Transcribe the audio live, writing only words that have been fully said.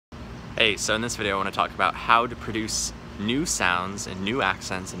Hey, so in this video I want to talk about how to produce new sounds and new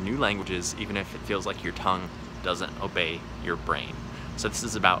accents and new languages even if it feels like your tongue doesn't obey your brain. So this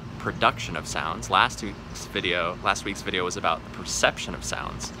is about production of sounds. Last week's video was about the perception of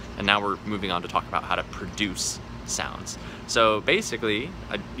sounds, and now we're moving on to talk about how to produce sounds. So basically,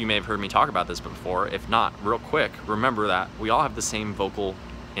 you may have heard me talk about this before. If not, real quick, remember that we all have the same vocal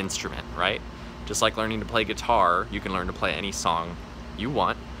instrument, right? Just like learning to play guitar, you can learn to play any song you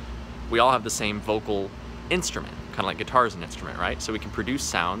want. We all have the same vocal instrument, kind of like guitar is an instrument, right? So we can produce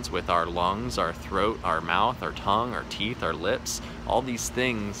sounds with our lungs, our throat, our mouth, our tongue, our teeth, our lips, all these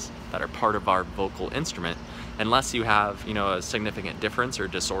things that are part of our vocal instrument. Unless you have, a significant difference or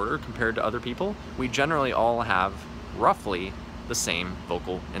disorder compared to other people, we generally all have roughly the same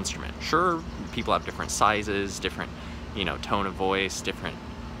vocal instrument. Sure, people have different sizes, different, tone of voice, different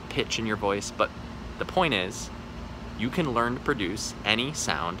pitch in your voice, but the point is, you can learn to produce any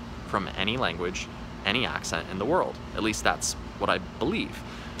sound from any language, any accent in the world. At least that's what I believe.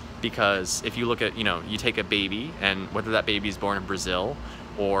 Because if you look at, you take a baby, and whether that baby is born in Brazil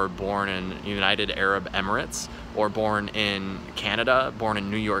or born in United Arab Emirates or born in Canada, born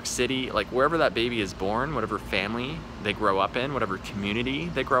in New York City, like wherever that baby is born, whatever family they grow up in, whatever community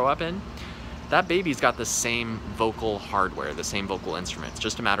they grow up in, that baby's got the same vocal hardware, the same vocal instruments. It's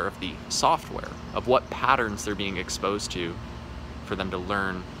just a matter of the software, of what patterns they're being exposed to for them to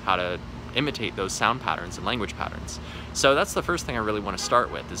learn how to imitate those sound patterns and language patterns. So that's the first thing I really want to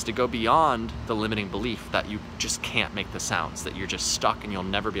start with, is to go beyond the limiting belief that you just can't make the sounds, that you're just stuck and you'll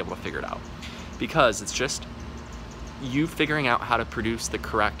never be able to figure it out. Because it's just you figuring out how to produce the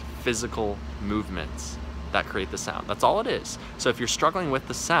correct physical movements that create the sound. That's all it is. So if you're struggling with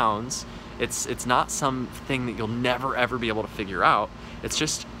the sounds, it's not something that you'll never ever be able to figure out. It's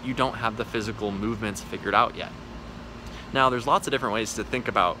just you don't have the physical movements figured out yet. Now, there's lots of different ways to think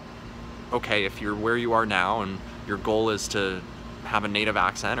about, okay, if you're where you are now and your goal is to have a native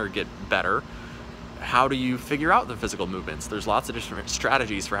accent or get better, how do you figure out the physical movements? There's lots of different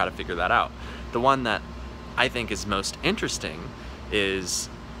strategies for how to figure that out. The one that I think is most interesting is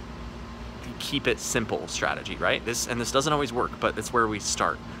the keep it simple strategy, right? This doesn't always work, but it's where we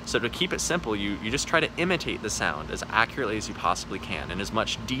start. So to keep it simple, you just try to imitate the sound as accurately as you possibly can, in as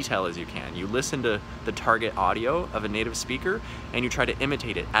much detail as you can. You listen to the target audio of a native speaker and you try to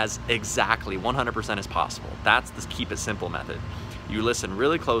imitate it as exactly 100% as possible. That's the keep it simple method. You listen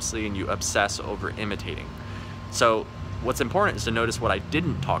really closely and you obsess over imitating. So what's important is to notice what I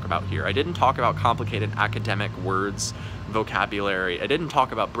didn't talk about here. I didn't talk about complicated academic words, vocabulary. I didn't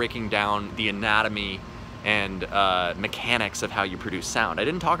talk about breaking down the anatomy and mechanics of how you produce sound. I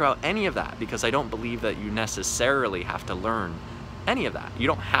didn't talk about any of that because I don't believe that you necessarily have to learn any of that. You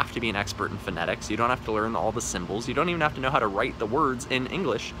don't have to be an expert in phonetics. You don't have to learn all the symbols. You don't even have to know how to write the words in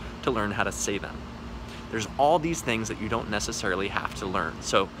English to learn how to say them. There's all these things that you don't necessarily have to learn.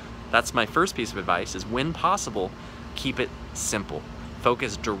 So that's my first piece of advice, is when possible, keep it simple.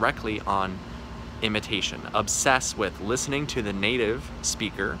 Focus directly on imitation. Obsess with listening to the native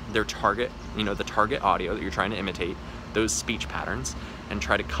speaker, their target, the target audio that you're trying to imitate, those speech patterns, and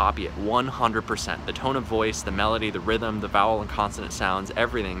try to copy it 100%. The tone of voice, the melody, the rhythm, the vowel and consonant sounds,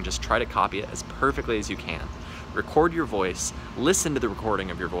 everything, just try to copy it as perfectly as you can. Record your voice, listen to the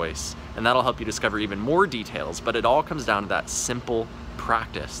recording of your voice, and that'll help you discover even more details, but it all comes down to that simple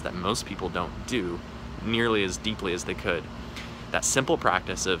practice that most people don't do nearly as deeply as they could. That simple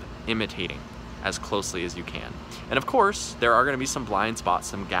practice of imitating as closely as you can. And of course, there are going to be some blind spots,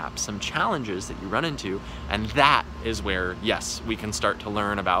 some gaps, some challenges that you run into, and that is where, yes, we can start to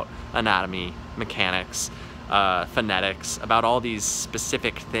learn about anatomy, mechanics, phonetics, about all these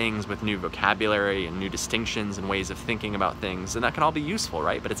specific things with new vocabulary and new distinctions and ways of thinking about things, and that can all be useful,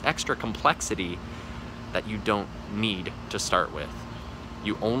 right? But it's extra complexity that you don't need to start with.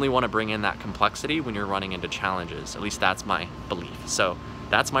 You only want to bring in that complexity when you're running into challenges. At least that's my belief. So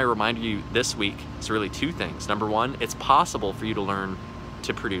that's my reminder to you this week. It's really two things. Number one, it's possible for you to learn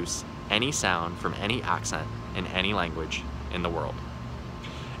to produce any sound from any accent in any language in the world.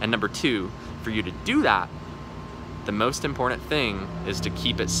 And number two, for you to do that, the most important thing is to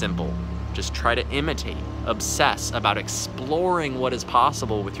keep it simple. Just try to imitate, obsess about exploring what is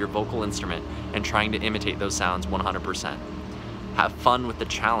possible with your vocal instrument and trying to imitate those sounds 100%. Have fun with the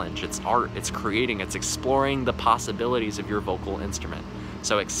challenge. It's art, it's creating, it's exploring the possibilities of your vocal instrument.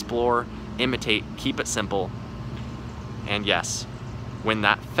 So explore, imitate, keep it simple, and yes, when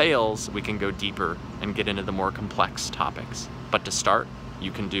that fails, we can go deeper and get into the more complex topics. But to start, you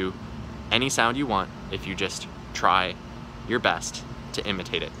can do any sound you want if you just try your best to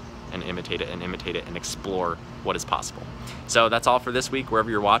imitate it. and imitate it and imitate it and explore what is possible. So that's all for this week. Wherever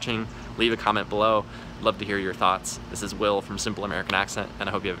you're watching, leave a comment below. Love to hear your thoughts. This is Will from Simple American Accent, and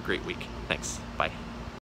I hope you have a great week. Thanks. Bye.